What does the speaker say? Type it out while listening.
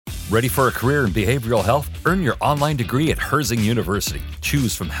Ready for a career in behavioral health? Earn your online degree at Herzing University.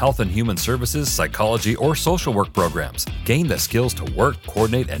 Choose from health and human services, psychology, or social work programs. Gain the skills to work,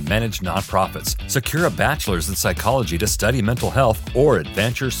 coordinate, and manage nonprofits. Secure a bachelor's in psychology to study mental health or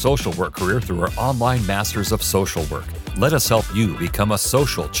advance your social work career through our online Masters of Social Work. Let us help you become a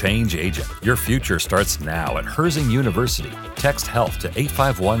social change agent. Your future starts now at Herzing University. Text HEALTH to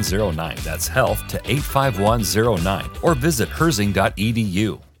 85109. That's HEALTH to 85109. Or visit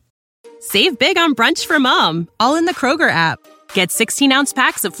herzing.edu. Save big on brunch for mom, all in the Kroger app. Get 16-ounce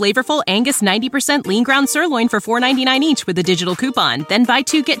packs of flavorful Angus 90% lean ground sirloin for $4.99 each with a digital coupon. Then buy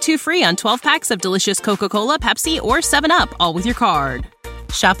 2, get 2 free on 12 packs of delicious Coca-Cola, Pepsi, or 7-Up, all with your card.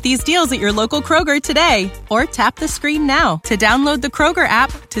 Shop these deals at your local Kroger today, or tap the screen now to download the Kroger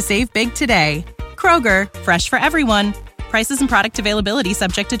app to save big today. Kroger, fresh for everyone. Prices and product availability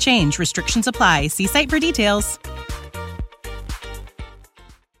subject to change. Restrictions apply. See site for details.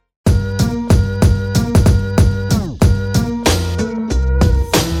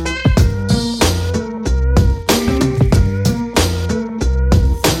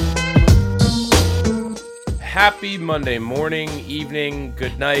 Happy Monday morning, evening,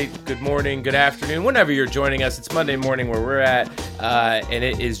 good night, good morning, good afternoon, whenever you're joining us. It's Monday morning where we're at, and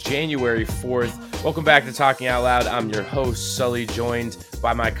it is January 4th. Welcome back to Talking Out Loud. I'm your host, Sully, joined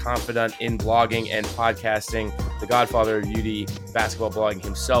by my confidant in blogging and podcasting, the godfather of UD basketball blogging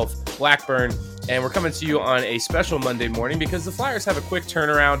himself, Blackburn. And we're coming to you on a special Monday morning because the Flyers have a quick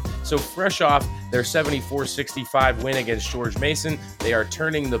turnaround. So fresh off their 74-65 win against George Mason, they are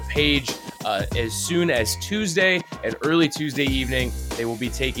turning the page as soon as Tuesday, and early Tuesday evening, they will be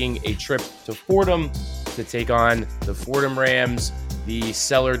taking a trip to Fordham to take on the Fordham Rams, the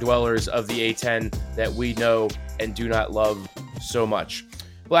cellar dwellers of the A10 that we know and do not love so much.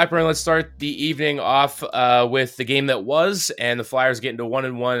 Blackburn, let's start the evening off with the game that was, and the Flyers getting to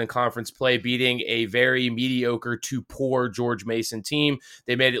 1-1 in conference play, beating a very mediocre to poor George Mason team.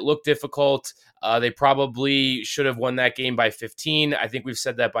 They made it look difficult. They probably should have won that game by 15. I think we've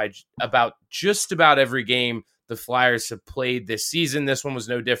said that by just about every game the Flyers have played this season. This one was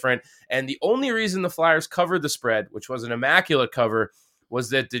no different. And the only reason the Flyers covered the spread, which was an immaculate cover, was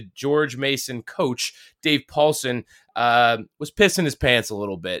that the George Mason coach, Dave Paulson, was pissing his pants a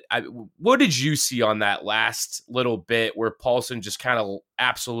little bit. What did you see on that last little bit where Paulson just kind of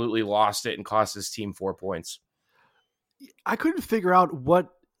absolutely lost it and cost his team 4 points? I couldn't figure out what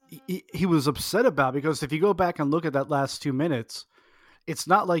he was upset about, because if you go back and look at that last 2 minutes, it's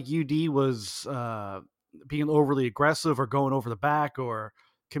not like UD was being overly aggressive or going over the back or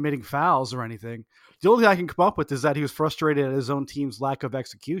committing fouls or anything. The only thing I can come up with is that he was frustrated at his own team's lack of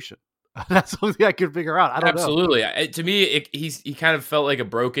execution. That's the only thing I could figure out. I don't know. Absolutely. To me, he kind of felt like a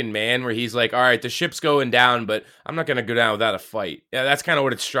broken man where he's like, all right, the ship's going down, but I'm not going to go down without a fight. Yeah, that's kind of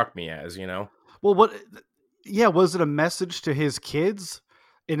what it struck me as, you know? Well, was it a message to his kids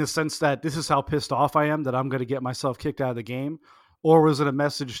in the sense that this is how pissed off I am that I'm going to get myself kicked out of the game? Or was it a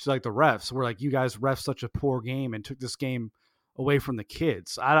message to like the refs where like, you guys ref such a poor game and took this game away from the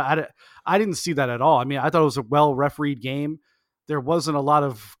kids? I didn't see that at all. I mean, I thought it was a well refereed game. There wasn't a lot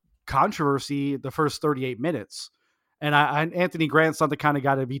of controversy the first 38 minutes. And Anthony Grant's not the kind of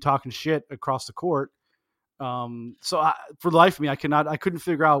guy to be talking shit across the court. So for the life of me, I couldn't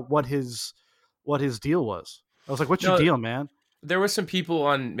figure out what his deal was. I was like, what's your deal, man? There were some people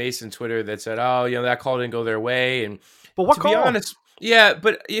on Mason Twitter that said, oh, that call didn't go their way. And but what call? To be honest, yeah,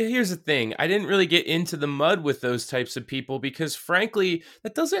 but here's the thing. I didn't really get into the mud with those types of people because, frankly,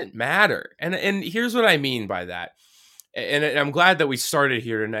 that doesn't matter. And here's what I mean by that. And I'm glad that we started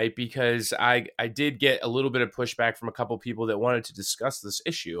here tonight because I did get a little bit of pushback from a couple people that wanted to discuss this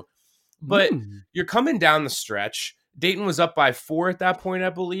issue. But you're coming down the stretch. Dayton was up by 4 at that point,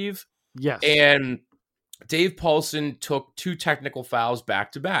 I believe. Yes. And Dave Paulson took 2 technical fouls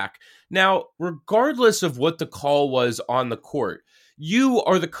back to back. Now, regardless of what the call was on the court, you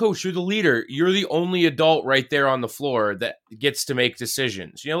are the coach, you're the leader, you're the only adult right there on the floor that gets to make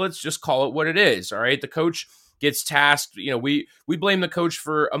decisions. Let's just call it what it is, all right? The coach gets tasked, we blame the coach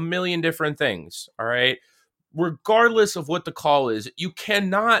for a million different things, all right? Regardless of what the call is, you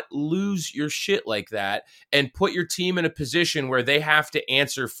cannot lose your shit like that and put your team in a position where they have to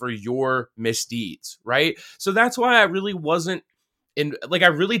answer for your misdeeds, right? So that's why I really I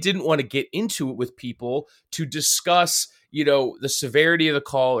really didn't want to get into it with people to discuss, the severity of the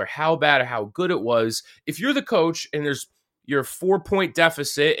call or how bad or how good it was. If you're the coach and you're a 4-point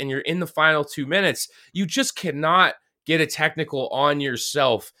deficit and you're in the final 2 minutes, you just cannot get a technical on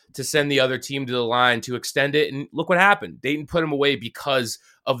yourself to send the other team to the line to extend it. And look what happened. Dayton put him away because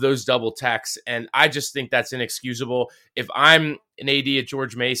of those double techs. And I just think that's inexcusable. If I'm an AD at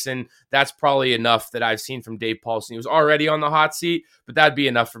George Mason, that's probably enough that I've seen from Dave Paulson. He was already on the hot seat, but that'd be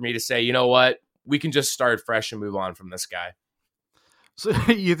enough for me to say, you know what? We can just start fresh and move on from this guy. So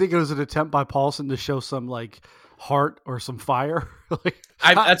you think it was an attempt by Paulson to show some like heart or some fire?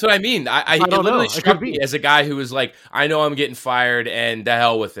 That's what I mean. I it literally struck me be as a guy who was like, I know I'm getting fired and the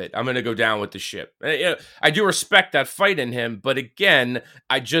hell with it. I'm going to go down with the ship. I do respect that fight in him. But again,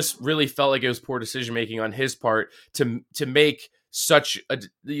 I just really felt like it was poor decision-making on his part to make such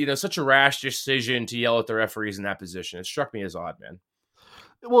a rash decision to yell at the referees in that position. It struck me as odd, man.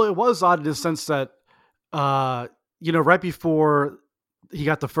 Well, it was odd in the sense that, right before he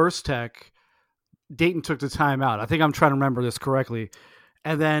got the first tech, Dayton took the timeout. I think I'm trying to remember this correctly.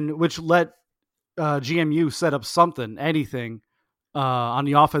 And then, which let GMU set up anything on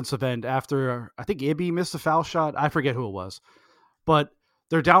the offensive end after, I think Ibby missed a foul shot. I forget who it was. But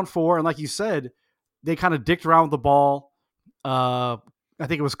they're down 4. And like you said, they kind of dicked around with the ball. I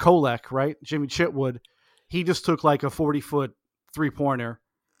think it was Kolek, right? Jimmy Chitwood. He just took like a 40-foot 3-pointer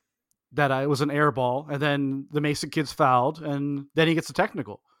that it was an air ball. And then the Mason kids fouled. And then he gets a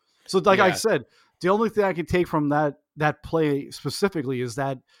technical. So like I said, the only thing I can take from that play specifically is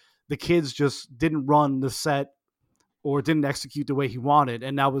that the kids just didn't run the set or didn't execute the way he wanted,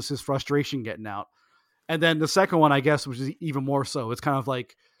 and that was his frustration getting out. And then the second one, I guess, which is even more so. It's kind of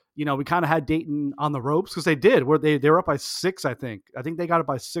like, we kind of had Dayton on the ropes because they did. Where they were up by 6, I think. I think they got it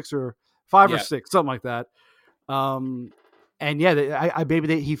by 6 or 5 or 6, something like that.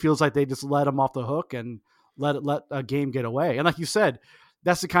 He feels like they just let him off the hook and let a game get away. And like you said,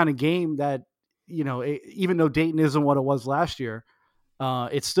 that's the kind of game that, even though Dayton isn't what it was last year,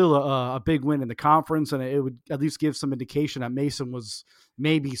 it's still a big win in the conference, and it would at least give some indication that Mason was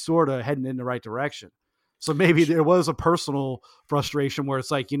maybe sort of heading in the right direction. So maybe there was a personal frustration where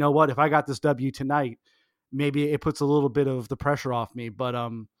it's like, you know what, if I got this W tonight, maybe it puts a little bit of the pressure off me. But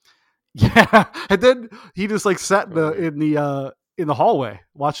and then he just like sat in the hallway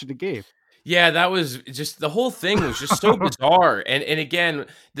watching the game. Yeah, that was just, the whole thing was just so bizarre. And again,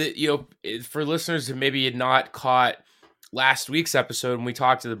 for listeners who maybe had not caught last week's episode when we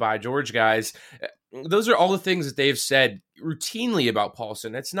talked to the By George guys, those are all the things that they've said routinely about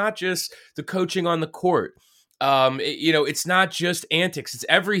Paulson. It's not just the coaching on the court. It's not just antics, it's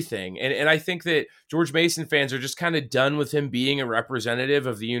everything. And I think that George Mason fans are just kind of done with him being a representative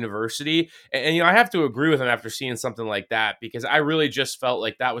of the university. And I have to agree with him after seeing something like that, because I really just felt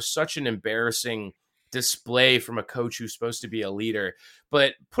like that was such an embarrassing display from a coach who's supposed to be a leader.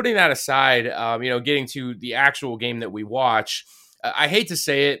 But putting that aside, getting to the actual game that we watch, I hate to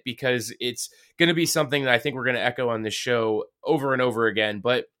say it because it's going to be something that I think we're going to echo on this show over and over again,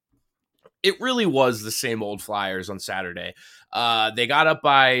 but it really was the same old Flyers on Saturday. They got up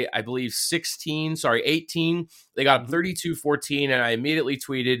by, I believe, 18. They got up 32-14, and I immediately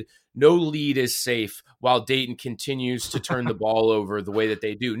tweeted, no lead is safe while Dayton continues to turn the ball over the way that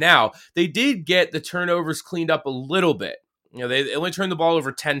they do. Now, they did get the turnovers cleaned up a little bit. They only turned the ball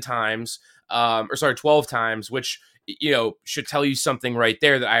over 12 times, which, should tell you something right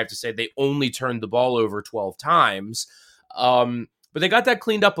there that I have to say they only turned the ball over 12 times. But they got that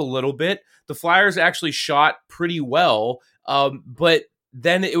cleaned up a little bit. The Flyers actually shot pretty well, but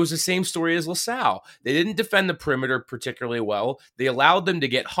then it was the same story as LaSalle. They didn't defend the perimeter particularly well. They allowed them to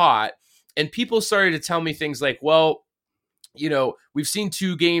get hot, and people started to tell me things like, well, we've seen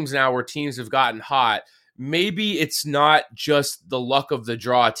 2 games now where teams have gotten hot. Maybe it's not just the luck of the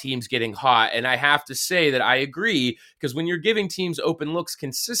draw, teams getting hot. And I have to say that I agree, because when you're giving teams open looks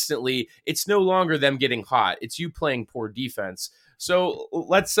consistently, it's no longer them getting hot. It's you playing poor defense. So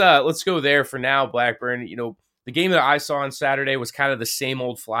let's go there for now, Blackburn. The game that I saw on Saturday was kind of the same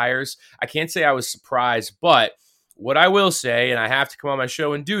old Flyers. I can't say I was surprised, but what I will say, and I have to come on my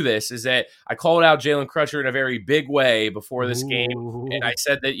show and do this, is that I called out Jalen Crutcher in a very big way before this game, and I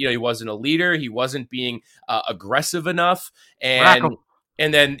said that he wasn't a leader, he wasn't being aggressive enough, and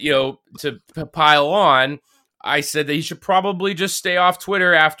then to pile on, I said that he should probably just stay off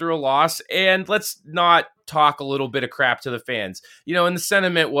Twitter after a loss, and let's not talk a little bit of crap to the fans. And the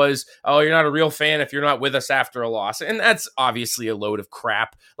sentiment was, oh, you're not a real fan if you're not with us after a loss. And that's obviously a load of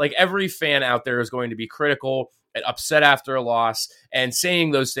crap. Like, every fan out there is going to be critical and upset after a loss, and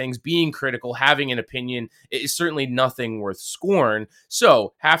saying those things, being critical, having an opinion is certainly nothing worth scorn.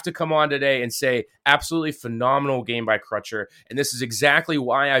 So have to come on today and say, absolutely phenomenal game by Crutcher. And this is exactly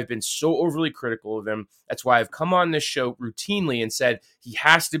why I've been so overly critical of him. That's why I've come on this show routinely and said he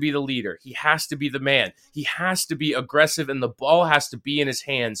has to be the leader. He has to be the man. He has to be aggressive, and the ball has to be in his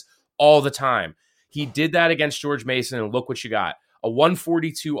hands all the time. He did that against George Mason, and look what you got. A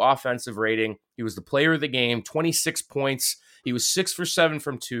 142 offensive rating. He was the player of the game, 26 points. He was 6 for 7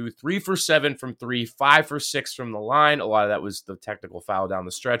 from 2, 3 for 7 from 3, 5 for 6 from the line. A lot of that was the technical foul down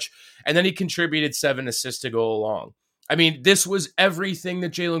the stretch. And then he contributed 7 assists to go along. I mean, this was everything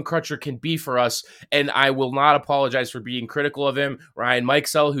that Jalen Crutcher can be for us, and I will not apologize for being critical of him. Ryan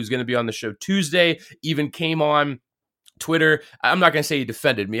Mikesell, who's going to be on the show Tuesday, even came on Twitter. I'm not going to say he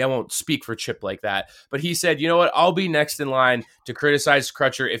defended me. I won't speak for Chip like that. But he said, you know what? I'll be next in line to criticize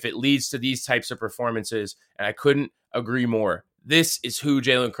Crutcher if it leads to these types of performances. And I couldn't agree more. This is who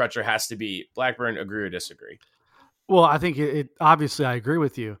Jalen Crutcher has to be. Blackburn, agree or disagree? Well, I think it obviously I agree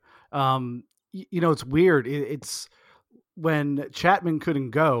with you. It's weird. It's when Chapman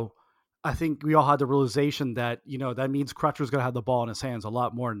couldn't go, I think we all had the realization that, that means Crutcher's going to have the ball in his hands a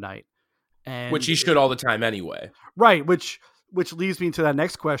lot more tonight. And which he should all the time anyway. Right, which leads me to that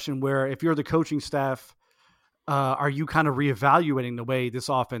next question, where if you're the coaching staff, are you kind of reevaluating the way this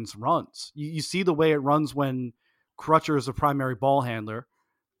offense runs? You see the way it runs when Crutcher is the primary ball handler,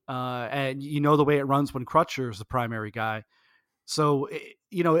 and the way it runs when Crutcher is the primary guy. So,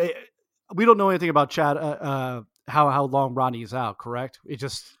 we don't know anything about Chad, how long Ronnie is out, correct?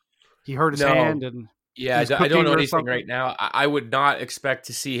 He hurt his hand and... Yeah, I don't know anything right now. I would not expect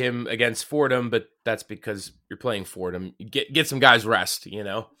to see him against Fordham, but that's because you're playing Fordham. Get some guys rest,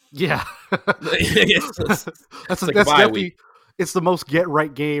 Yeah. That's definitely, it's the most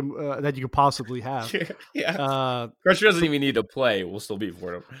get-right game that you could possibly have. Yeah. Crutcher doesn't even need to play. We'll still beat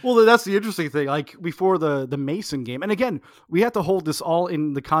Fordham. Well, that's the interesting thing. Like, before the Mason game, and again, we have to hold this all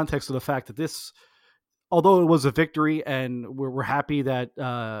in the context of the fact that this, although it was a victory, and we're happy that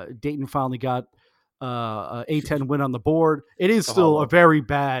Dayton finally got A-10 win on the board, it is still a very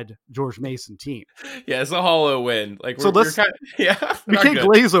bad George Mason team. Yeah, it's a hollow win. Like, we can't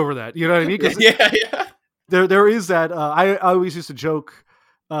glaze over that. You know what I mean? Yeah. There is that. I always used to joke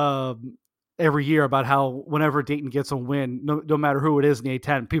every year about how whenever Dayton gets a win, no matter who it is in the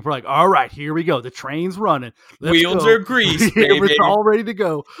A-10, people are like, "All right, here we go. The train's running. Wheels are greased. It's all ready to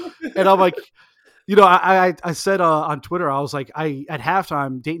go." And I'm like. I said on Twitter, I was like, at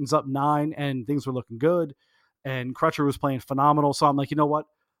halftime, Dayton's up 9 and things were looking good, and Crutcher was playing phenomenal. So I'm like, you know what?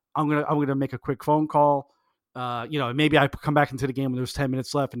 I'm gonna make a quick phone call. Maybe I come back into the game when there's 10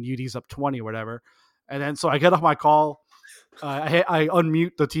 minutes left and UD's up 20 or whatever. And then so I get off my call, I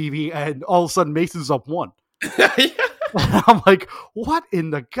unmute the TV, and all of a sudden Mason's up 1. I'm like, what in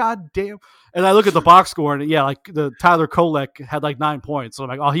the goddamn? And I look at the box score, and like the Tyler Kolek had like 9 points. So I'm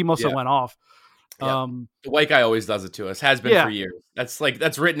like, oh, he must have went off. Yeah. The white guy always does it to us. Has been for years.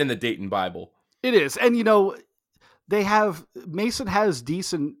 That's written in the Dayton Bible. It is. And Mason has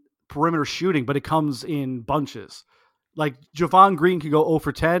decent perimeter shooting, but it comes in bunches. Like Javon Green can go 0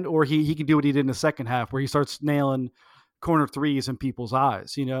 for 10, or he can do what he did in the second half, where he starts nailing corner threes in people's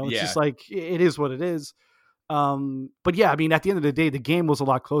eyes. It's just like, it is what it is. But yeah, I mean, at the end of the day, the game was a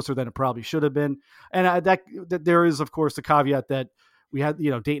lot closer than it probably should have been. And that there is, of course, the caveat that we had,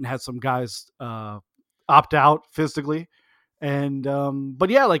 Dayton had some guys opt out physically, and but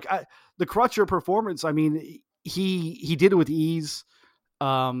yeah, like the Crutcher performance. I mean, he did it with ease.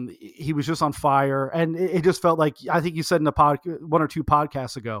 He was just on fire, and it just felt like, I think you said in the 1 or 2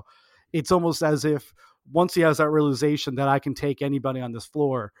 podcasts ago, it's almost as if once he has that realization that I can take anybody on this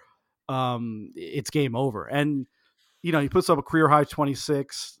floor, it's game over. And he puts up a career high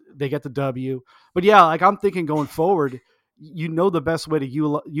 26. They get the W. But yeah, like I'm thinking going forward, the best way to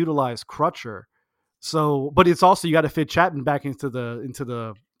utilize Crutcher. So, but it's also, you got to fit Chapman back into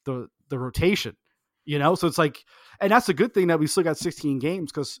the rotation, So it's like, and that's a good thing that we still got 16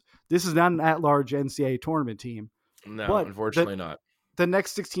 games, because this is not an at-large NCAA tournament team. No, but unfortunately not. The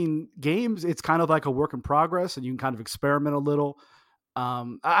next 16 games, it's kind of like a work in progress, and you can kind of experiment a little.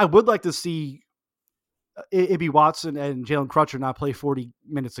 I would like to see Ibi Watson and Jalen Crutcher not play 40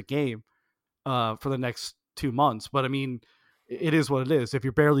 minutes a game for the next 2 months. But I mean, it is what it is. If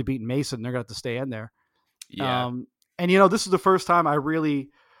you're barely beating Mason, they're going to have to stay in there. Yeah. And this is the first time I really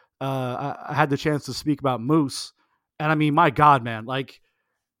I had the chance to speak about Moose. And I mean, my God, man, like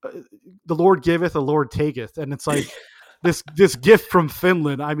the Lord giveth, the Lord taketh. And it's like this gift from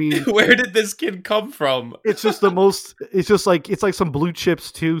Finland. I mean, where did this kid come from? It's just it's like some Blue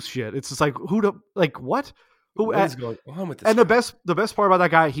Chips 2 shit. It's just like, what? Who What is going on with this and guy? the best part about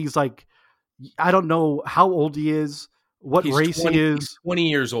that guy, he's like, I don't know how old he is, what race he is. He's 20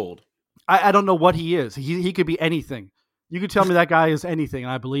 years old. I don't know what he is. He could be anything. You could tell me that guy is anything,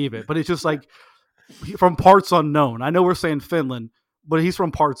 and I believe it. But it's just like from parts unknown. I know we're saying Finland, but he's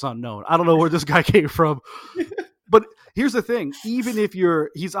from parts unknown. I don't know where this guy came from. But here's the thing: even if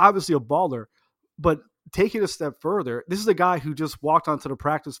he's obviously a baller, but take it a step further. This is a guy who just walked onto the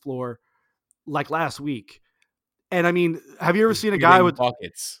practice floor like last week. And I mean, have you ever seen a guy with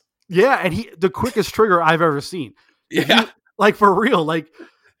buckets? Yeah, and the quickest trigger I've ever seen. Yeah, like for real. Like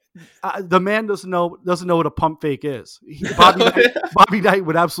the man doesn't know what a pump fake is. Bobby Knight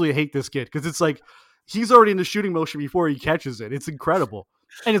would absolutely hate this kid because it's like he's already in the shooting motion before he catches it. It's incredible,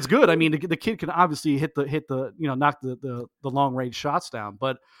 and it's good. I mean, the kid can obviously hit the knock the long range shots down.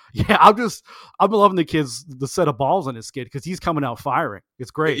 But yeah, I'm loving the set of balls on this kid because he's coming out firing.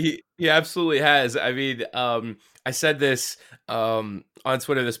 It's great. He absolutely has. I mean, I said this on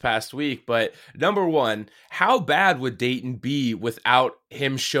Twitter this past week, but number one, how bad would Dayton be without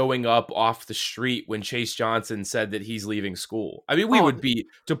him showing up off the street when Chase Johnson said that he's leaving school? I mean, we would be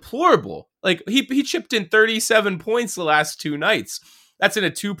deplorable. Like he chipped in 37 points the last 2 nights. That's in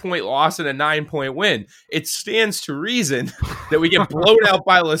a 2-point loss and a 9-point win. It stands to reason that we get blown out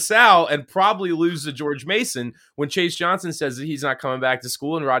by LaSalle and probably lose to George Mason when Chase Johnson says that he's not coming back to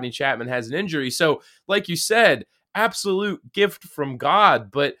school and Rodney Chapman has an injury. So, like you said, absolute gift from God.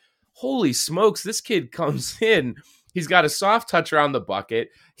 But holy smokes, this kid comes in. He's got a soft touch around the bucket.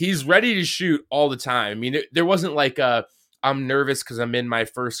 He's ready to shoot all the time. I mean, there wasn't like I'm nervous because I'm in my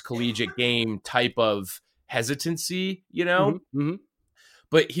first collegiate game type of hesitancy, you know? Mm-hmm. Mm-hmm.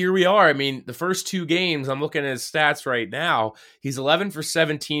 But here we are. I mean, the first 2 games, I'm looking at his stats right now. He's 11 for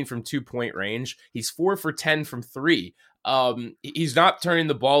 17 from 2-point range. He's 4 for 10 from 3. He's not turning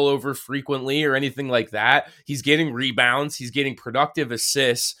the ball over frequently or anything like that. He's getting rebounds. He's getting productive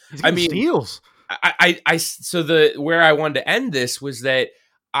assists. I mean, steals. Where I wanted to end this was that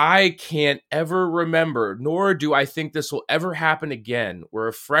I can't ever remember, nor do I think this will ever happen again, where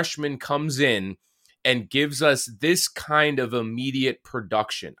a freshman comes in and gives us this kind of immediate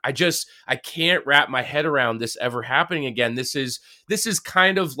production. I can't wrap my head around this ever happening again. This is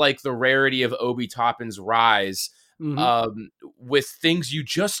kind of like the rarity of Obi Toppin's rise, with things you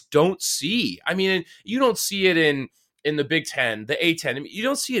just don't see. I mean, you don't see it in the Big Ten, the A-10. I mean, you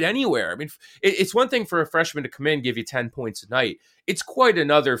don't see it anywhere. I mean, it's one thing for a freshman to come in and give you 10 points a night. It's quite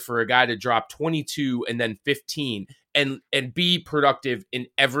another for a guy to drop 22 and then 15 and be productive in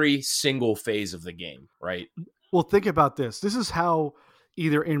every single phase of the game, right? Well, think about this. This is how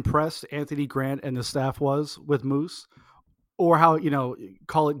either impressed Anthony Grant and the staff was with Moose, or how,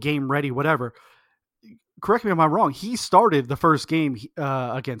 call it game ready, whatever. Correct me if I'm wrong. He started the first game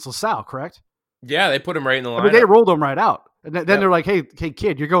against LaSalle, correct? Yeah, they put him right in the lineup. I mean, they rolled him right out. And then they're like, hey,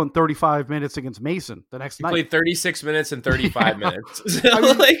 kid, you're going 35 minutes against Mason the next night. He played 36 minutes and 35 minutes. I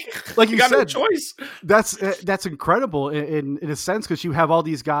mean, like you got said, no choice. That's incredible in a sense, because you have all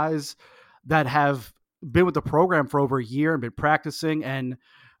these guys that have been with the program for over a year and been practicing. And,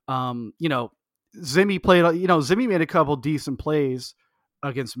 Zimmy played, Zimmy made a couple decent plays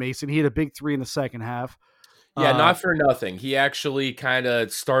against Mason. He had a big 3 in the second half. Yeah, not for nothing. He actually kind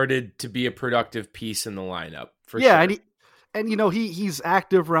of started to be a productive piece in the lineup. For sure. And he's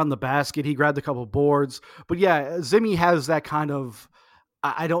active around the basket. He grabbed a couple boards. But yeah, Zimmy has that kind of,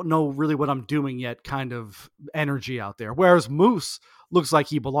 I don't know really what I'm doing yet kind of energy out there. Whereas Moose looks like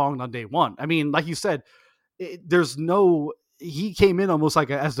he belonged on day one. I mean, like you said, he came in almost like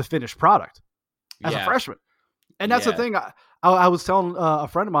as the finished product as a freshman. And that's the thing. I was telling a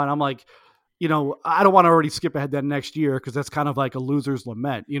friend of mine, I'm like, I don't want to already skip ahead that next year because that's kind of like a loser's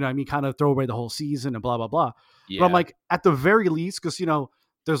lament. Kind of throw away the whole season and blah, blah, blah. Yeah. But I'm like, at the very least, because,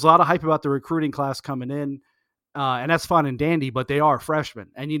 there's a lot of hype about the recruiting class coming in, and that's fun and dandy, but they are freshmen,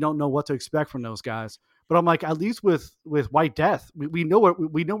 and you don't know what to expect from those guys. But I'm like, at least with White Death, we know what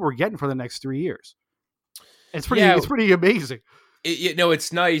we're getting for the next 3 years. It's pretty amazing.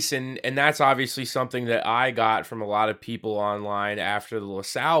 It's nice, and that's obviously something that I got from a lot of people online after the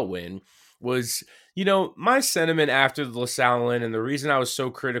LaSalle win. Was, my sentiment after the LaSalle win, and the reason I was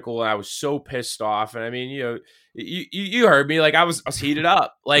so critical and I was so pissed off. And I mean, you heard me, like I was heated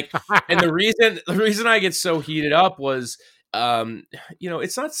up, like, and the reason I get so heated up was,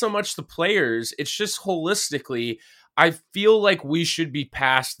 it's not so much the players, it's just holistically, I feel like we should be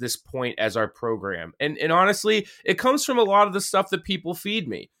past this point as our program. And honestly, it comes from a lot of the stuff that people feed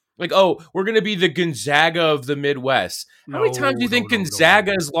me. Like, oh, we're going to be the Gonzaga of the Midwest. How many times do you think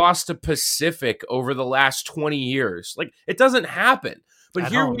Gonzaga has lost to Pacific over the last 20 years? Like, it doesn't happen. But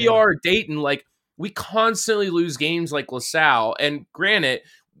here we are, Dayton, like, we constantly lose games like LaSalle. And granted,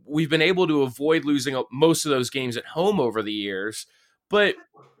 we've been able to avoid losing most of those games at home over the years. But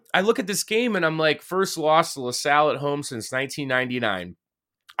I look at this game and I'm like, first loss to LaSalle at home since 1999.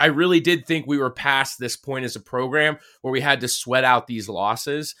 I really did think we were past this point as a program where we had to sweat out these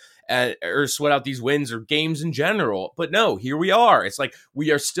losses or sweat out these wins or games in general. But no, here we are. It's like we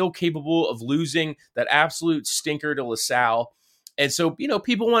are still capable of losing that absolute stinker to LaSalle. And so,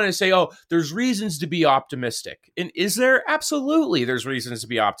 people want to say, oh, there's reasons to be optimistic. And is there? Absolutely, there's reasons to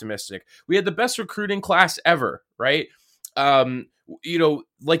be optimistic. We had the best recruiting class ever, right?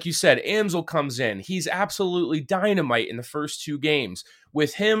 Like you said, Amsel comes in. He's absolutely dynamite in the first 2 games.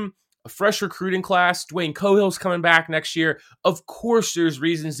 With him, a fresh recruiting class, Dwayne Cohill's coming back next year. Of course, there's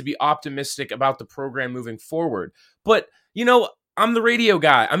reasons to be optimistic about the program moving forward. But, I'm the radio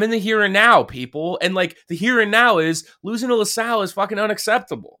guy. I'm in the here and now, people. And like the here and now is losing to LaSalle is fucking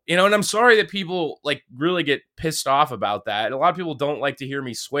unacceptable. And I'm sorry that people like really get pissed off about that. A lot of people don't like to hear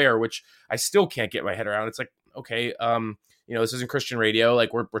me swear, which I still can't get my head around. It's like, okay, this isn't Christian radio.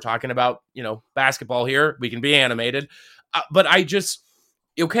 Like we're talking about, basketball here. We can be animated. But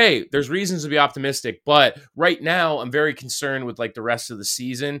okay, there's reasons to be optimistic, but right now I'm very concerned with like the rest of the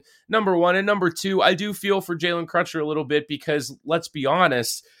season. Number one, and number two, I do feel for Jalen Crutcher a little bit because let's be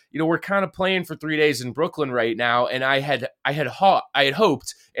honest, we're kind of playing for 3 days in Brooklyn right now. And I had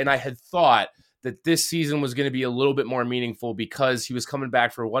hoped and I had thought that this season was going to be a little bit more meaningful because he was coming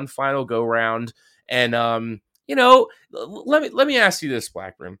back for one final go round. And, let me ask you this,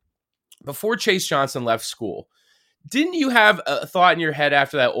 Blackburn. Before Chase Johnson left school, didn't you have a thought in your head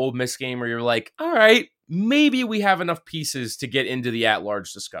after that Ole Miss game where you're like, all right, maybe we have enough pieces to get into the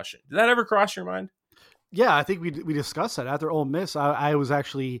at-large discussion? Did that ever cross your mind? Yeah, I think we discussed that after Ole Miss. I was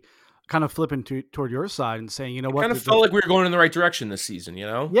actually kind of flipping toward your side and saying, you know what? Kind of felt like we were going in the right direction this season,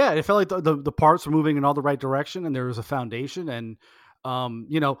 Yeah, it felt like the parts were moving in all the right direction and there was a foundation. And,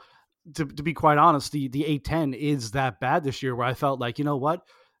 to be quite honest, the A-10 is that bad this year where I felt like, you know what?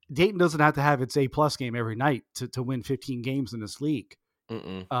 Dayton doesn't have to have its A+ game every night to win 15 games in this league.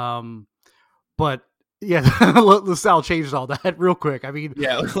 But yeah, LaSalle changed all that real quick. I mean,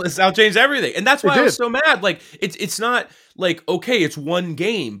 yeah, LaSalle changed everything. And that's why I was so mad. Like it's not like, okay, it's one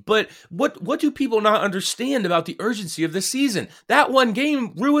game, but what do people not understand about the urgency of this season? That one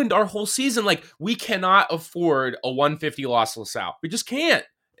game ruined our whole season. Like we cannot afford a 150 loss LaSalle. We just can't.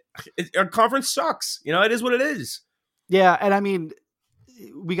 Our conference sucks. It is what it is. Yeah. And I mean,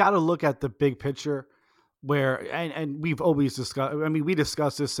 we got to look at the big picture where, and we've always discussed, we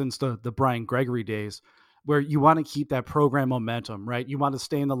discussed this since the Brian Gregory days, where you want to keep that program momentum, right? You want to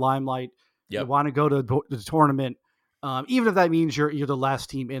stay in the limelight. Yep. You want to go to the tournament. Even if that means you're the last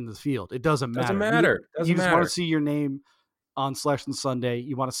team in the field, it doesn't matter. You just want to see your name on Selection Sunday.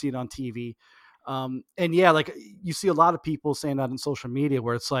 You want to see it on TV. And yeah, like you see a lot of people saying that on social media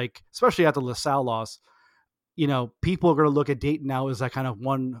where it's like, especially after the LaSalle loss, people are going to look at Dayton now as that kind of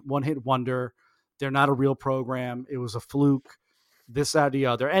one hit wonder. They're not a real program. It was a fluke, this, that, the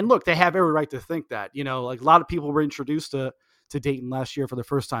other. And look, they have every right to think that, like a lot of people were introduced to Dayton last year for the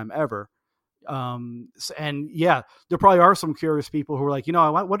first time ever. And yeah, there probably are some curious people who are like,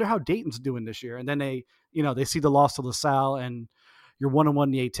 I wonder how Dayton's doing this year. And then they see the loss to LaSalle and you're 1-1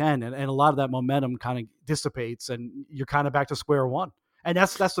 in the A-10 and a lot of that momentum kind of dissipates and you're kind of back to square one. And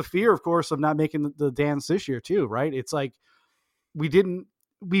that's the fear, of course, of not making the dance this year too, right? It's like we made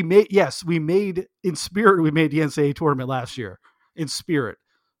the NCAA tournament last year in spirit,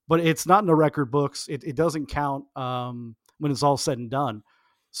 but it's not in the record books. It doesn't count when it's all said and done.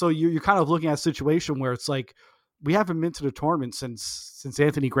 So you're kind of looking at a situation where it's like we haven't been to the tournament since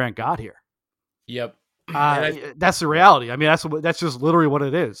Anthony Grant got here. Yep. That's the reality. That's just literally what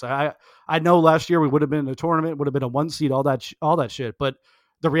it is. I know last year we would have been in a tournament, would have been a 1 seed, all that shit. But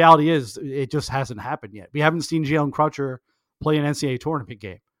the reality is it just hasn't happened yet. We haven't seen Jalen Crutcher play an NCAA tournament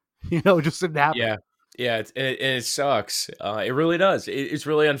game. It just didn't happen. Yeah. It sucks. It really does. It's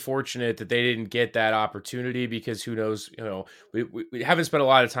really unfortunate that they didn't get that opportunity because who knows, we haven't spent a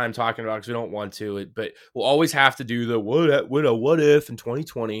lot of time talking about it because we don't want to, but we'll always have to do the what if in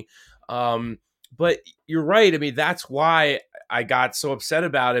 2020. But you're right. That's why I got so upset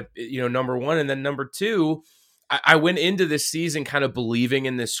about it, number one. And then number two, I went into this season kind of believing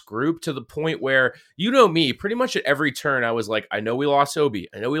in this group to the point where, me, pretty much at every turn, I was like, I know we lost Obi.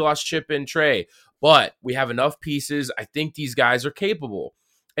 I know we lost Chip and Trey, but we have enough pieces. I think these guys are capable.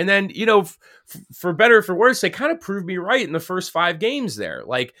 And then, for better or for worse, they kind of proved me right in the first 5 games there.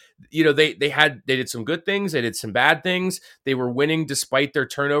 Like, they did some good things. They did some bad things. They were winning despite their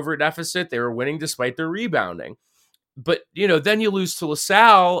turnover deficit. They were winning despite their rebounding. But, then you lose to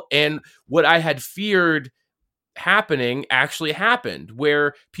LaSalle, and what I had feared happening actually happened,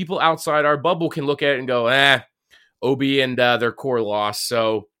 where people outside our bubble can look at it and go, OB and their core loss.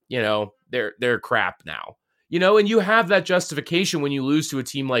 So, they're crap now. And you have that justification when you lose to a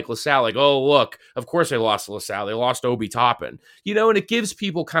team like LaSalle, like, oh, look, of course they lost to LaSalle. They lost Obi Toppin, and it gives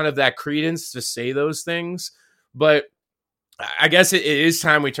people kind of that credence to say those things. But I guess it is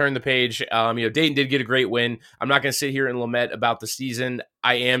time we turn the page. Dayton did get a great win. I'm not going to sit here and lament about the season.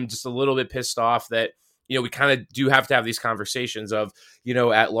 I am just a little bit pissed off that, we kind of do have to have these conversations of,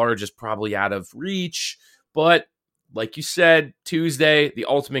 at large is probably out of reach. But like you said, Tuesday, the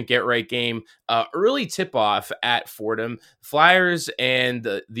ultimate get-right game. Early tip-off at Fordham. Flyers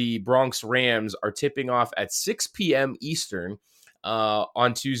and the Bronx Rams are tipping off at 6 p.m. Eastern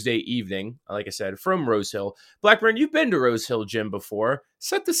on Tuesday evening, like I said, from Rose Hill. Blackburn, you've been to Rose Hill Gym before.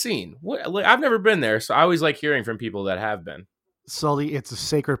 Set the scene. I've never been there, so I always like hearing from people that have been. Sully, it's a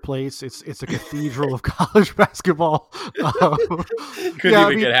sacred place. It's a cathedral of college basketball. Couldn't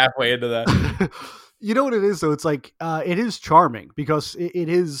even get halfway into that. You know what it is, though? It's like it is charming because it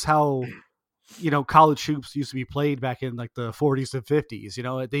is how college hoops used to be played back in like the 40s and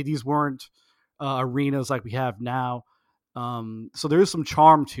 50s. These weren't arenas like we have now. So there is some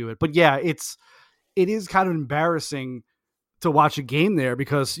charm to it. But yeah, it is kind of embarrassing to watch a game there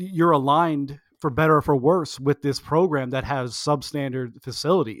because you're aligned, for better or for worse, with this program that has substandard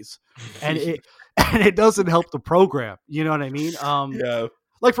facilities, and it doesn't help the program. You know what I mean? Yeah.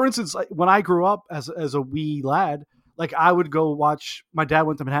 Like, for instance, when I grew up as a wee lad, like I would go watch. My dad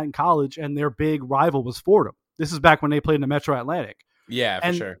went to Manhattan College, and their big rival was Fordham. This is back when they played in the Metro Atlantic. Yeah,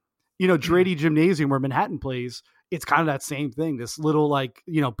 for sure. Drady Gymnasium, where Manhattan plays, it's kind of that same thing. This little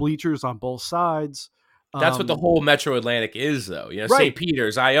bleachers on both sides. That's what the whole Metro Atlantic is, though. Right. St.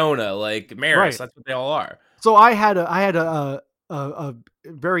 Peter's, Iona, like Marist. Right. That's what they all are. So I had a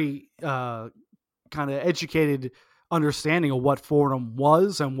very kind of educated understanding of what Fordham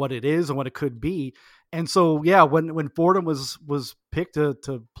was and what it is and what it could be. And so, yeah, when Fordham was picked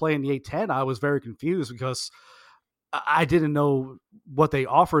to play in the A-10, I was very confused because I didn't know what they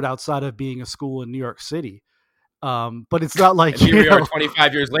offered outside of being a school in New York City. But it's not like here we are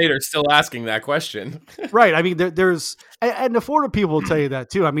 25 years later still asking that question. Right. I mean, there's and the Florida people will tell you that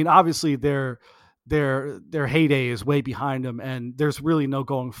too. I mean, obviously their heyday is way behind them, and there's really no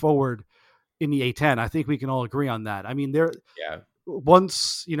going forward in the A-10. I think we can all agree on that. I mean,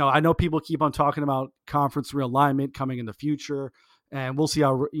 once, I know people keep on talking about conference realignment coming in the future, and we'll see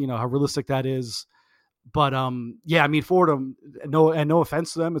how realistic that is. But I mean, Fordham, no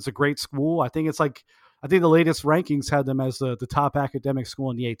offense to them, it's a great school. I think the latest rankings had them as the top academic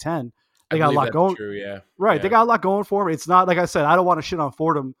school in the A-10. They got a lot going. True, yeah. Right. Yeah. They got a lot going for them. It's not, like I said, I don't want to shit on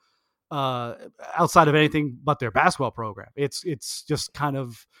Fordham outside of anything but their basketball program. It's just kind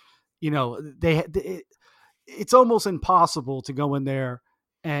of, it's almost impossible to go in there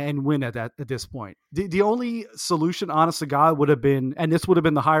and win at this point. The only solution, honest to God, would have been, and this would have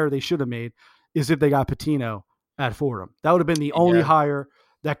been the hire they should have made, is if they got Pitino at Fordham. That would have been the only hire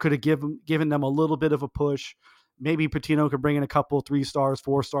that could have given them a little bit of a push. Maybe Pitino could bring in a couple 3 stars,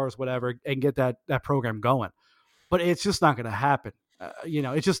 4 stars, whatever, and get that program going. But it's just not going to happen.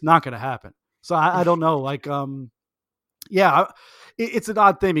 It's just not going to happen. So I don't know. Like, it's an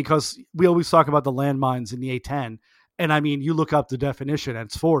odd thing because we always talk about the landmines in the A-10. And I mean, you look up the definition and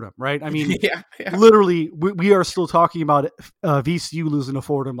it's Fordham, right? I mean, literally, we are still talking about VCU losing to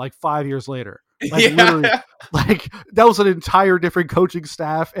Fordham like 5 years later. Literally, like that was an entire different coaching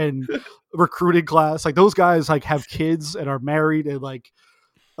staff and recruiting class. Like those guys have kids and are married and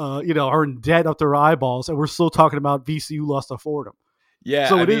are in debt up their eyeballs. And we're still talking about VCU lost to Fordham. Yeah.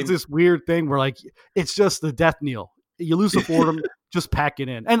 So it is this weird thing where it's just the death knell. You lose to Fordham, just pack it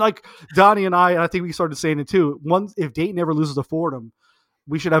in. And Donnie and I think we started saying it too. If Dayton ever loses to Fordham,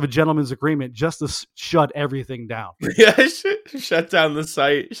 we should have a gentleman's agreement just to shut everything down. Yeah, shut down the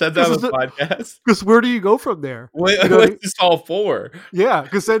site, shut down the podcast. Because where do you go from there? What's this all for? Yeah,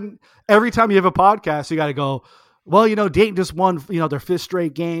 because then every time you have a podcast, you got to go, well, Dayton just won, their 5th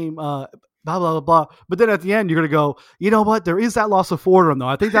straight game, blah, blah, blah, blah. But then at the end, you're going to go, you know what? There is that loss of Fordham, though.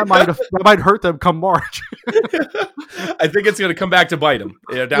 I think that might hurt them come March. I think it's going to come back to bite them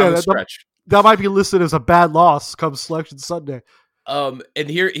down the stretch. That might be listed as a bad loss come Selection Sunday. And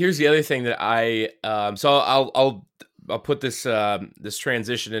here's the other thing that so I'll put this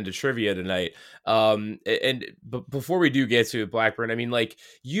transition into trivia tonight. But before we do get to it, Blackburn, I mean,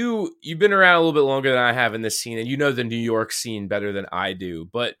 you've been around a little bit longer than I have in this scene, and you know the New York scene better than I do.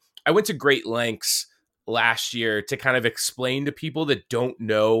 But I went to great lengths last year to kind of explain to people that don't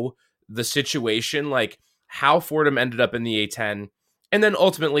know the situation, how Fordham ended up in the A10, and then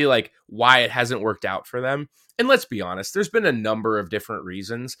ultimately like why it hasn't worked out for them. And let's be honest, there's been a number of different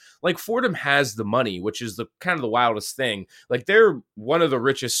reasons. Like Fordham has the money, which is the kind of the wildest thing. Like they're one of the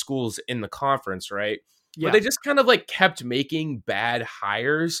richest schools in the conference, right? Yeah. But they just kind of like kept making bad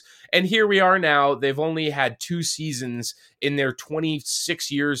hires. And here we are now. They've only had 2 seasons in their 26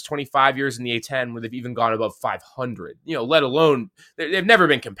 years, 25 years in the A10 where they've even gone above 500, let alone they've never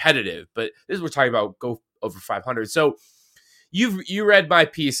been competitive. But this is we're talking about go over 500. So you read my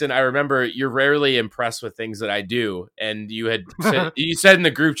piece, and I remember you're rarely impressed with things that I do. And you had said, you said in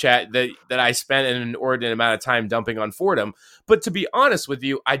the group chat that I spent an inordinate amount of time dumping on Fordham. But to be honest with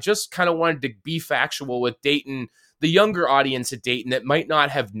you, I just kind of wanted to be factual with Dayton, the younger audience at Dayton that might not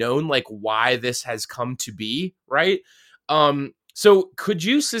have known like why this has come to be, right? So could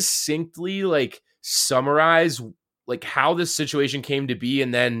you succinctly like summarize like how this situation came to be,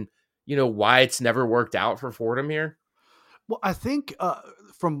 and then why it's never worked out for Fordham here? Well, I think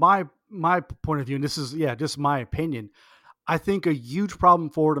from my point of view, and this is just my opinion, I think a huge problem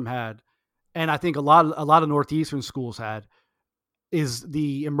Fordham had, and I think a lot of Northeastern schools had, is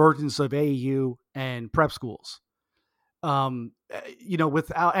the emergence of AAU and prep schools.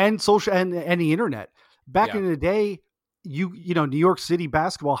 Without and social and the internet. Back in the day, New York City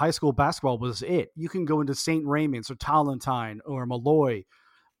basketball, high school basketball was it. You can go into St. Raymond's or Tallentine or Malloy,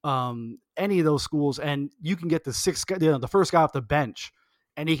 any of those schools, and you can get the first guy off the bench,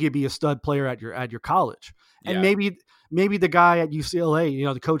 and he could be a stud player at your college. And maybe the guy at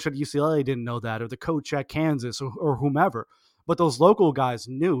UCLA, the coach at UCLA didn't know that, or the coach at Kansas or whomever. But those local guys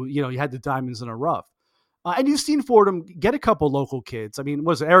knew. You had the diamonds in a rough. And you've seen Fordham get a couple local kids. I mean,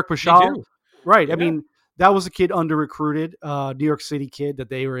 was it Eric Paschal? Right. Yeah. I mean, that was a kid under recruited, New York City kid that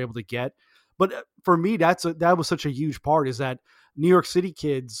they were able to get. But for me, that was such a huge part, is that New York City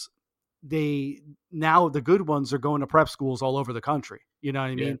kids, now the good ones are going to prep schools all over the country. You know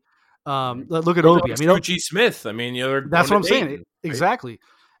what I mean? Look at Obi. G. Smith. I mean, that's what I'm saying. Right? Exactly.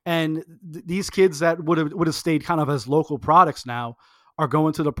 And these kids that would have stayed kind of as local products now are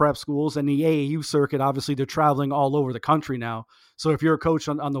going to the prep schools, and the AAU circuit. Obviously, they're traveling all over the country now. So if you're a coach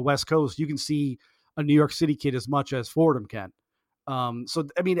on the West Coast, you can see a New York City kid as much as Fordham can. So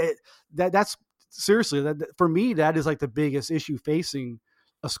I mean, that's seriously, for me, that is like the biggest issue facing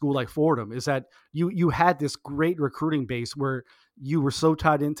a school like Fordham, is that you had this great recruiting base where you were so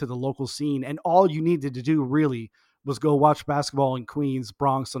tied into the local scene, and all you needed to do really was go watch basketball in Queens,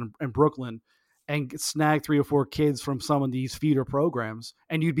 Bronx, and Brooklyn, and snag 3 or 4 kids from some of these feeder programs,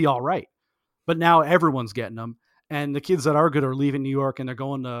 and you'd be all right. But now everyone's getting them, and the kids that are good are leaving New York, and they're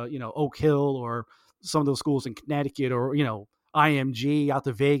going to Oak Hill or some of those schools in Connecticut, or IMG out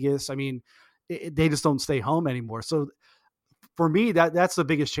to Vegas. I mean, they just don't stay home anymore. So for me, that's the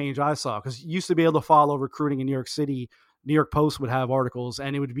biggest change I saw, because you used to be able to follow recruiting in New York City. New York Post would have articles,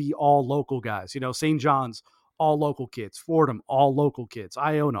 and it would be all local guys. St. John's, all local kids. Fordham, all local kids.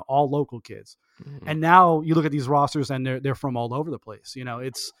 Iona, all local kids. Mm-hmm. And now you look at these rosters, and they're from all over the place.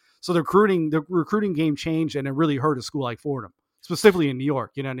 So the recruiting game changed, and it really hurt a school like Fordham, specifically in New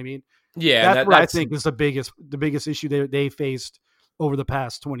York. You know what I mean? Yeah, that's what I think is the biggest issue they faced over the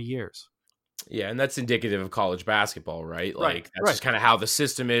past 20 years. Yeah, and that's indicative of college basketball, right? Like that's just kind of how the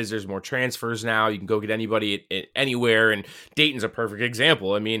system is. There's more transfers now. You can go get anybody anywhere, and Dayton's a perfect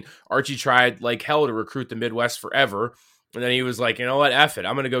example. I mean, Archie tried like hell to recruit the Midwest forever, and then he was like, you know what, F it.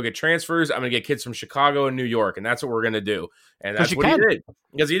 I'm going to go get transfers. I'm going to get kids from Chicago and New York, and that's what we're going to do. And that's what he did.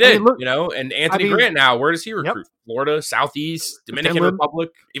 Because he did, and Anthony Grant now, where does he recruit? Yep. Florida, Southeast, Dominican Republic,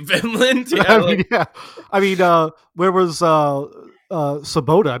 Finland. Yeah, I mean, where was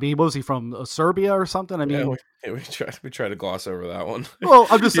Sabota? I mean, was he from Serbia or something? I mean, we try to gloss over that one. Well,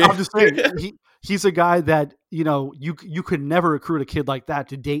 I'm just saying he's a guy that you could never recruit a kid like that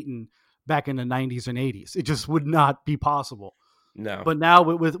to Dayton back in the 90s and 80s. It just would not be possible. No. But now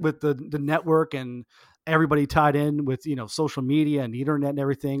with the network and everybody tied in with social media and the internet and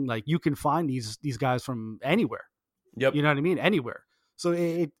everything, like you can find these guys from anywhere. Yep. You know what I mean? Anywhere. So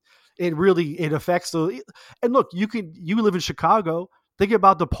it really affects the. And look, you live in Chicago. Think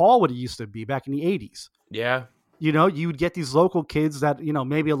about DePaul, what it used to be back in the 80s. Yeah. You would get these local kids that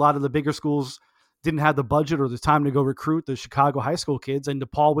maybe a lot of the bigger schools didn't have the budget or the time to go recruit the Chicago high school kids, and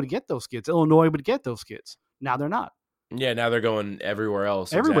DePaul would get those kids. Illinois would get those kids. Now they're not. Yeah, now they're going everywhere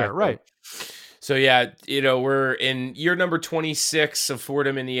else. Everywhere, exactly. Right. So yeah, we're in year number 26 of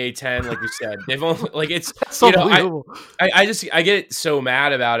Fordham in the A10. Like you said, they've only it's That's unbelievable. I get so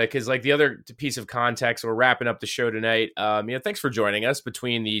mad about it because like the other piece of context, we're wrapping up the show tonight. Thanks for joining us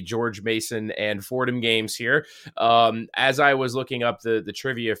between the George Mason and Fordham games here. As I was looking up the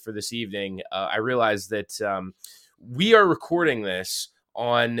trivia for this evening, I realized that we are recording this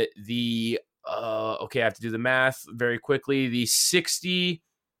on the okay, I have to do the math very quickly. The 68th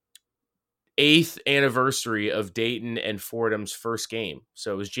anniversary of Dayton and Fordham's first game.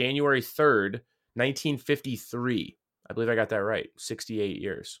 So it was January 3rd, 1953. I believe I got that right. 68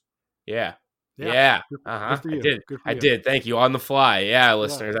 years. Yeah. Good for I did. Thank you. On the fly. Yeah,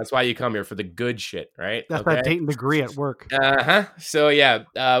 listeners. That's why you come here, for the good shit, right? That's that Dayton degree at work. So yeah,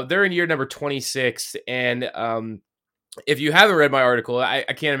 they're in year number 26. And if you haven't read my article, I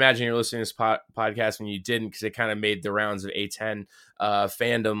can't imagine you're listening to this podcast when you didn't, because it kind of made the rounds of A10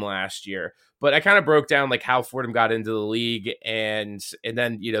 fandom last year. But I kind of broke down like how Fordham got into the league and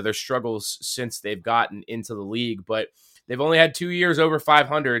then, their struggles since they've gotten into the league. But they've only had 2 years over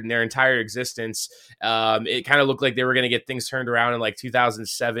 500 in their entire existence. It kind of looked like they were going to get things turned around in like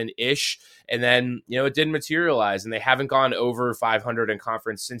 2007-ish. And then, it didn't materialize, and they haven't gone over 500 in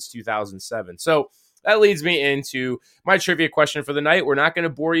conference since 2007. So that leads me into my trivia question for the night. We're not going to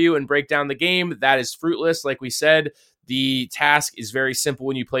bore you and break down the game. That is fruitless. Like we said, the task is very simple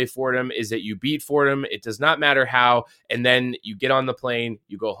when you play Fordham, is that you beat Fordham. It does not matter how. And then you get on the plane,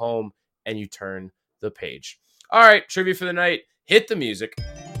 you go home, and you turn the page. All right, trivia for the night. Hit the music.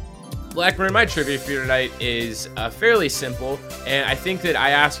 Blackburn, my trivia for you tonight is fairly simple. And I think that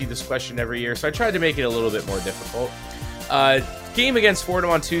I ask you this question every year, so I tried to make it a little bit more difficult. Game against Fordham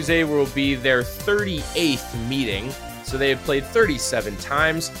on Tuesday will be their 38th meeting. So they have played 37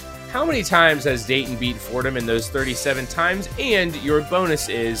 times. How many times has Dayton beat Fordham in those 37 times? And your bonus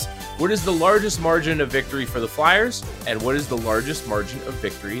is, what is the largest margin of victory for the Flyers? And what is the largest margin of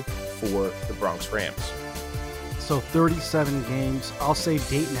victory for the Bronx Rams? So 37 games. I'll say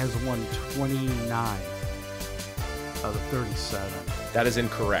Dayton has won 29 out of 37. That is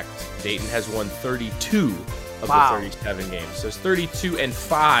incorrect. Dayton has won 32 of the 37 games. So it's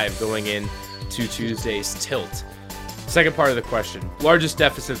 32-5 going in to Tuesday's tilt. Second part of the question. Largest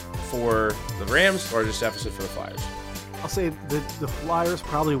deficit for the Rams, largest deficit for the Flyers. I'll say the Flyers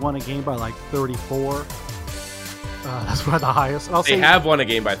probably won a game by like 34. That's probably the highest. They have won a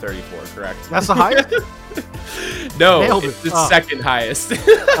game by 34, correct? That's the highest? No, it's the second highest.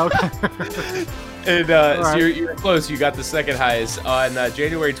 Okay. And so you're close. You got the second highest. On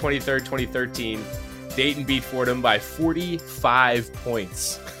January 23rd, 2013, Dayton beat Fordham by 45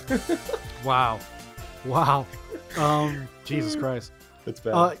 points. Wow. Jesus Christ. That's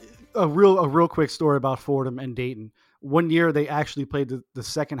bad. A real quick story about Fordham and Dayton. One year they actually played the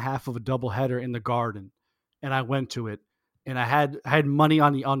second half of a doubleheader in the Garden, and I went to it, and I had money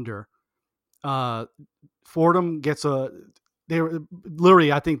on the under. Fordham gets they were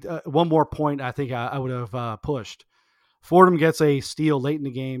literally, I think, one more point I think I would have pushed. Fordham gets a steal late in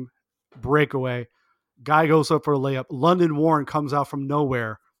the game, breakaway. Guy goes up for a layup. London Warren comes out from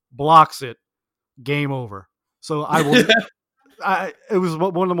nowhere, blocks it, game over. So I will. It was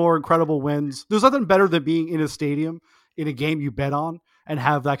one of the more incredible wins. There's nothing better than being in a stadium in a game you bet on and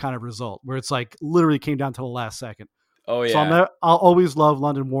have that kind of result where it's like literally came down to the last second. Oh yeah. So I'll always love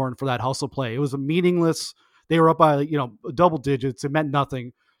London Warren for that hustle play. It was a meaningless. They were up by double digits. It meant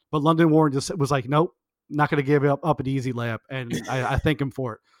nothing, but London Warren just was like, nope, not going to give up an easy layup, and I thank him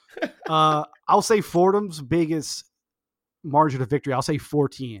for it. I'll say Fordham's biggest margin of victory. I'll say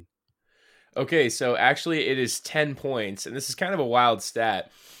 14. Okay, so actually it is 10 points, and this is kind of a wild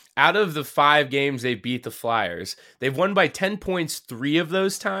stat. Out of the 5 games they beat the Flyers, they've won by 10 points 3 of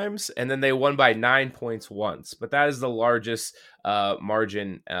those times, and then they won by 9 points once. But that is the largest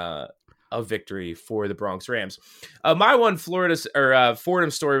margin of victory for the Bronx Rams. My one Fordham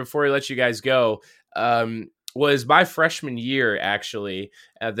story before I let you guys go was my freshman year, actually.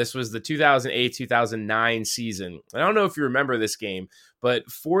 This was the 2008-2009 season. I don't know if you remember this game, but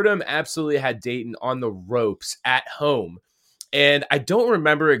Fordham absolutely had Dayton on the ropes at home. And I don't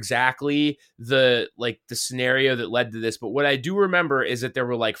remember exactly the scenario that led to this, but what I do remember is that there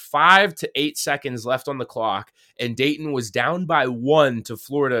were like 5 to 8 seconds left on the clock, and Dayton was down by 1 to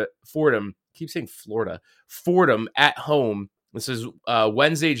Fordham. I keep saying Florida. Fordham at home. This is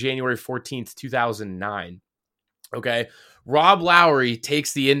Wednesday, January 14th, 2009. Okay. Rob Lowry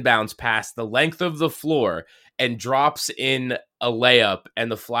takes the inbounds pass the length of the floor and drops in a layup,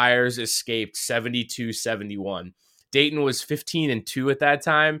 and the Flyers escaped 72-71. Dayton was 15-2 at that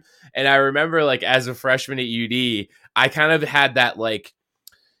time. And I remember, like, as a freshman at UD, I kind of had that, like,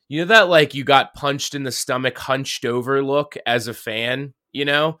 You know that like you got punched in the stomach, hunched over look as a fan, you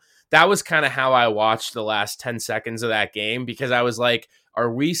know? That was kind of how I watched the last 10 seconds of that game because I was like,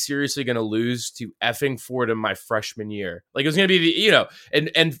 are we seriously going to lose to effing Fordham my freshman year? Like it was going to be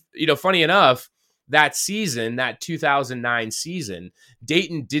and funny enough, that season, that 2009 season,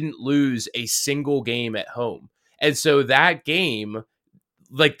 Dayton didn't lose a single game at home. And so that game,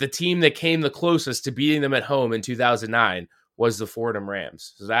 like the team that came the closest to beating them at home in 2009 was the Fordham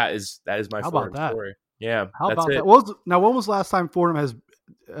Rams. So that is my How Fordham about that? story. Yeah, How that's about it. that? When was the last time Fordham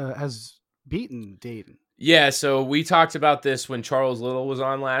has beaten Dayton? Yeah, so we talked about this when Charles Little was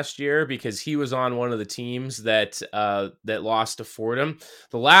on last year because he was on one of the teams that lost to Fordham.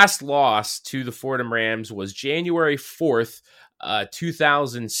 The last loss to the Fordham Rams was January 4th,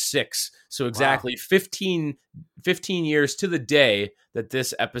 2006. So exactly 15 years to the day that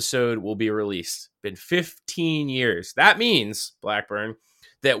this episode will be released. Been 15 years. That means, Blackburn,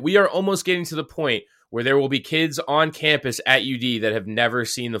 that we are almost getting to the point where there will be kids on campus at UD that have never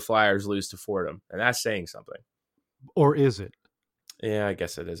seen the Flyers lose to Fordham. And that's saying something. Or is it? Yeah, I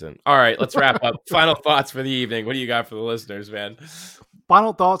guess it isn't. All right, let's wrap up. Final thoughts for the evening. What do you got for the listeners, man?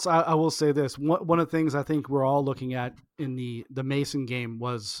 Final thoughts. I will say this. One of the things I think we're all looking at in the Mason game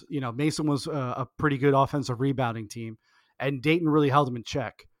was, Mason was a pretty good offensive rebounding team, and Dayton really held them in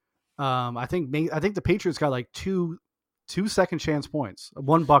check. I think the Patriots got like two second chance points,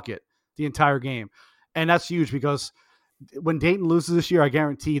 one bucket the entire game. And that's huge because when Dayton loses this year, I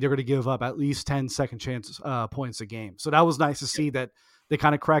guarantee they're going to give up at least 10 second chance points a game. So that was nice to see that they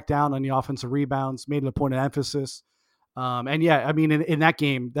kind of cracked down on the offensive rebounds, made it a point of emphasis. And yeah, I mean, in that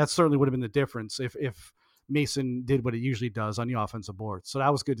game, that certainly would have been the difference if Mason did what it usually does on the offensive board. So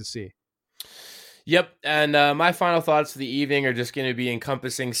that was good to see. Yep. And my final thoughts for the evening are just going to be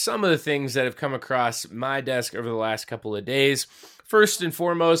encompassing some of the things that have come across my desk over the last couple of days. First and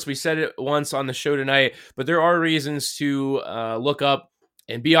foremost, we said it once on the show tonight, but there are reasons to look up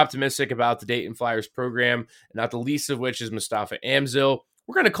and be optimistic about the Dayton Flyers program, not the least of which is Mustafa Amzil.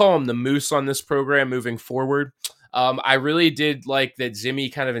 We're going to call him the Moose on this program moving forward. I really did like that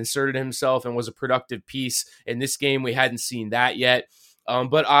Zimmy kind of inserted himself and was a productive piece in this game. We hadn't seen that yet.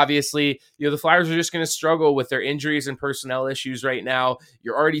 But obviously, the Flyers are just going to struggle with their injuries and personnel issues right now.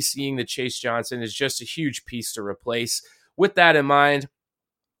 You're already seeing that Chase Johnson is just a huge piece to replace. With that in mind,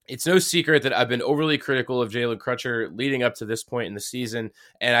 it's no secret that I've been overly critical of Jalen Crutcher leading up to this point in the season.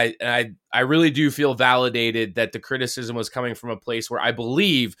 And I really do feel validated that the criticism was coming from a place where I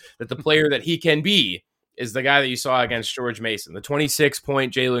believe that the player that he can be is the guy that you saw against George Mason, the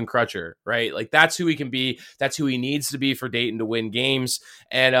 26-point Jalen Crutcher, right? Like that's who he can be. That's who he needs to be for Dayton to win games.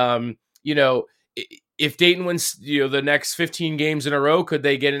 And, if Dayton wins, the next 15 games in a row, could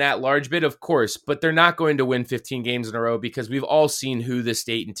they get an at-large bid? Of course, but they're not going to win 15 games in a row because we've all seen who this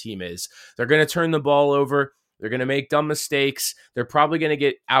Dayton team is. They're going to turn the ball over. They're going to make dumb mistakes. They're probably going to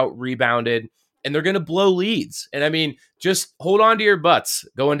get out-rebounded, and they're going to blow leads. And I mean, just hold on to your butts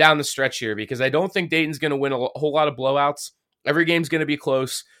going down the stretch here because I don't think Dayton's going to win a whole lot of blowouts. Every game's going to be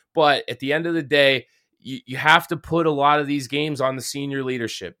close, but at the end of the day, you have to put a lot of these games on the senior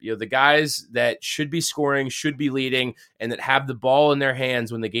leadership. The guys that should be scoring, should be leading, and that have the ball in their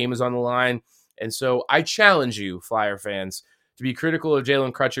hands when the game is on the line. And so I challenge you, Flyer fans, to be critical of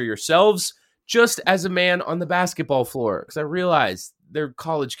Jalen Crutcher yourselves, just as a man on the basketball floor, because I realize they're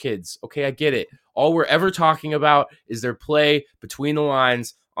college kids. Okay, I get it. All we're ever talking about is their play between the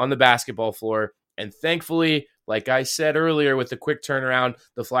lines on the basketball floor. And thankfully, like I said earlier, with the quick turnaround,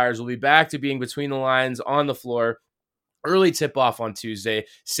 the Flyers will be back to being between the lines on the floor. Early tip-off on Tuesday,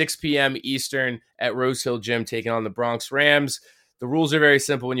 6 p.m. Eastern at Rose Hill Gym, taking on the Bronx Rams. The rules are very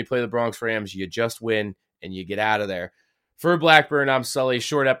simple when you play the Bronx Rams. You just win and you get out of there. For Blackburn, I'm Sully.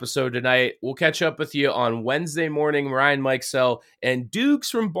 Short episode tonight. We'll catch up with you on Wednesday morning. Ryan Mikesell and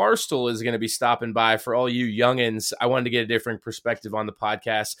Dukes from Barstool is going to be stopping by for all you youngins. I wanted to get a different perspective on the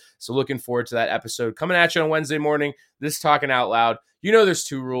podcast, so looking forward to that episode. Coming at you on Wednesday morning. This Talking Out Loud. There's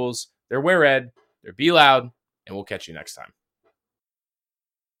two rules. They're wear red, they're be loud, and we'll catch you next time.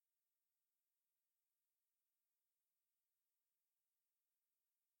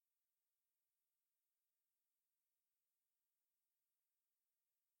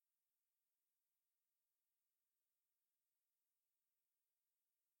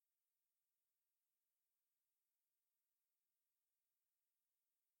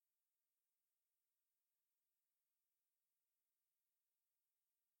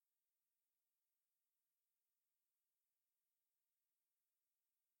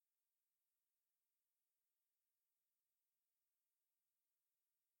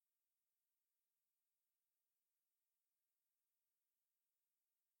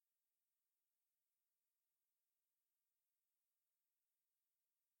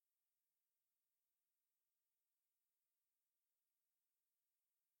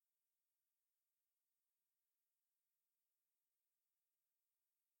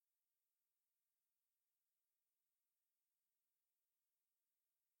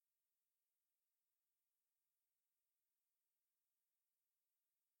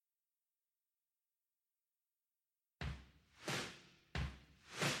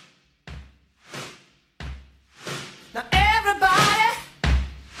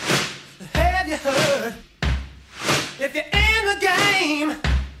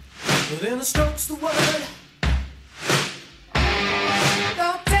 the stroke's the word.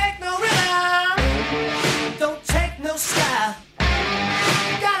 Don't take no rhythm, don't take no style.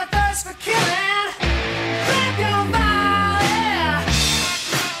 Got a thirst for killing, grab your vial, yeah.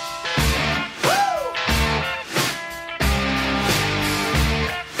 Woo!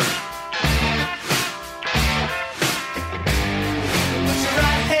 Put your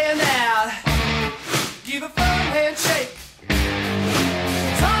right hand out, give a firm handshake.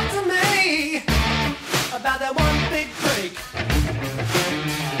 Talk to me about that one big break.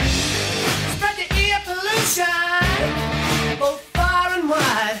 Spread your ear pollution both far and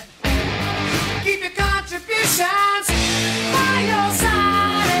wide. Keep your contributions by your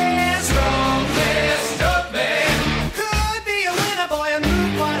side. Strong man, stroke man. Could be a winner, boy, and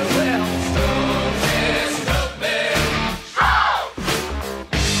move quite well. Strong man, stroke man.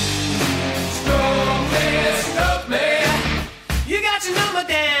 Strong man, stroke man. You got your number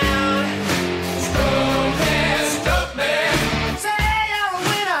down. Strong man, stroke man. Say you're a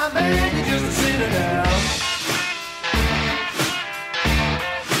winner, man, you're just a sinner now.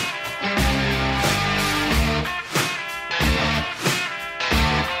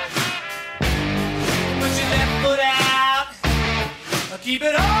 Put your left foot out, keep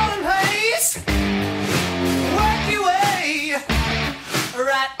it all in place. Work your way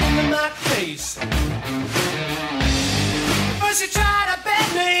right into my face. First you try to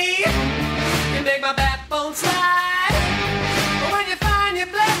bend me, you make my backbone slide. But when you find you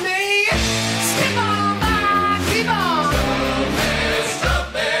bled me, skip on by, keep on.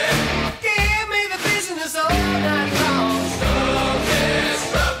 Stop man. Give me the business all night long. Stop man,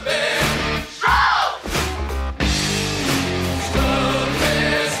 stop man.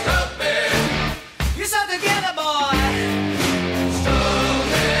 Stop man. You're so together, boy. Stop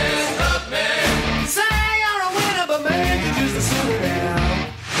man, stop man. Say you're a winner, but man, you're just a sinner now.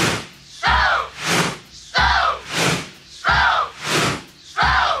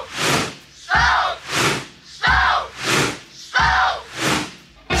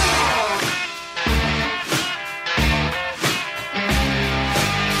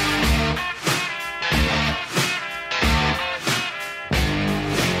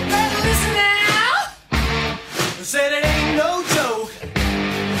 Better listen now. I said it ain't no joke.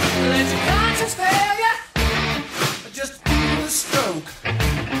 Let your conscience fail ya. Just do a stroke.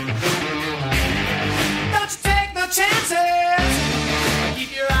 Don't you take no chances.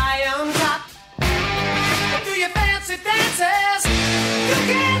 Keep your eye on top. Do your fancy dances. You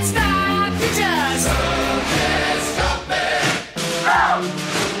can't stop. You just stop it. Stop it.